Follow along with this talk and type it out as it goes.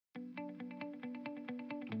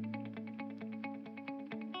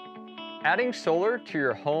Adding solar to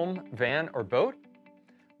your home, van, or boat?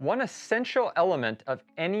 One essential element of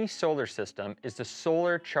any solar system is the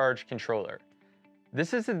solar charge controller.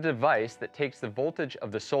 This is a device that takes the voltage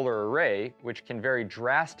of the solar array, which can vary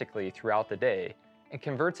drastically throughout the day, and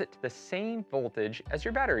converts it to the same voltage as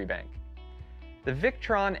your battery bank. The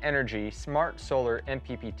Victron SmartSolar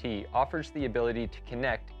MPPT offers the ability to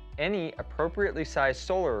connect any appropriately sized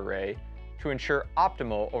solar array to ensure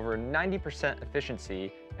optimal over 90%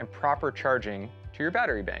 efficiency and proper charging to your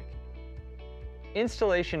battery bank.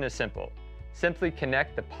 Installation is simple. Simply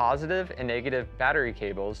connect the positive and negative battery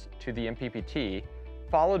cables to the MPPT,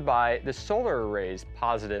 followed by the solar array's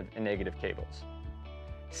positive and negative cables.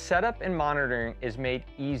 Setup and monitoring is made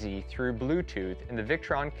easy through Bluetooth in the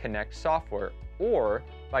Victron Connect software or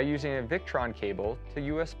by using a Victron cable to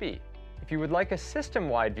USB. If you would like a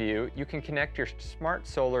system-wide view, you can connect your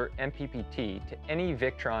SmartSolar MPPT to any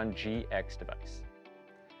Victron GX device.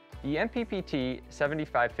 The MPPT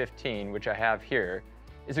 7515, which I have here,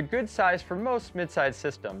 is a good size for most mid-size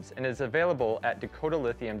systems and is available at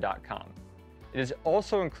dakotalithium.com. It is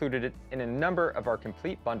also included in a number of our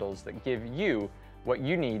complete bundles that give you what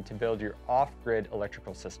you need to build your off-grid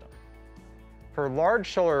electrical system. For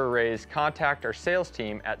large solar arrays, contact our sales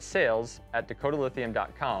team at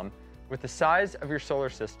sales@dakotalithium.com with the size of your solar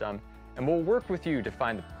system, and we'll work with you to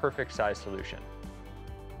find the perfect size solution.